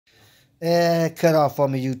Cut off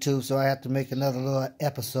on me, YouTube, so I have to make another little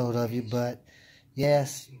episode of you. But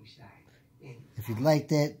yes, if you like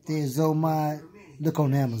that, there's Zomod. Look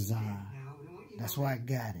on Amazon. That's where I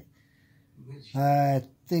got it. I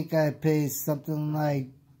think I paid something like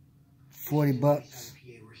 40 bucks.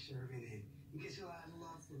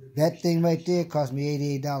 That thing right there cost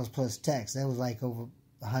me $88 plus tax. That was like over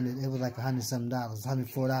 100. It was like $100-something,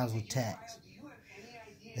 $104 with tax.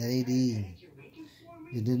 That ADE.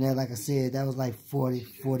 And then that, like I said, that was like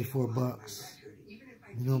 44 bucks.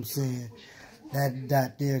 You know what I'm saying? That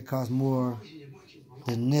dot there cost more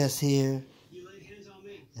than this here,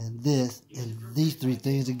 and this, and these three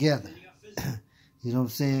things together. You know what I'm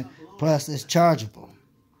saying? Plus, it's chargeable.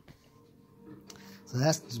 So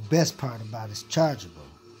that's the best part about it. It's chargeable.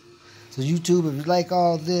 So YouTube, if you like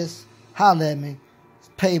all this, holler at me.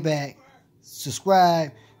 Payback.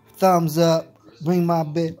 Subscribe. Thumbs up. Bring my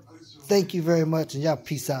bit. Thank you very much, and y'all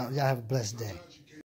peace out. Y'all have a blessed day.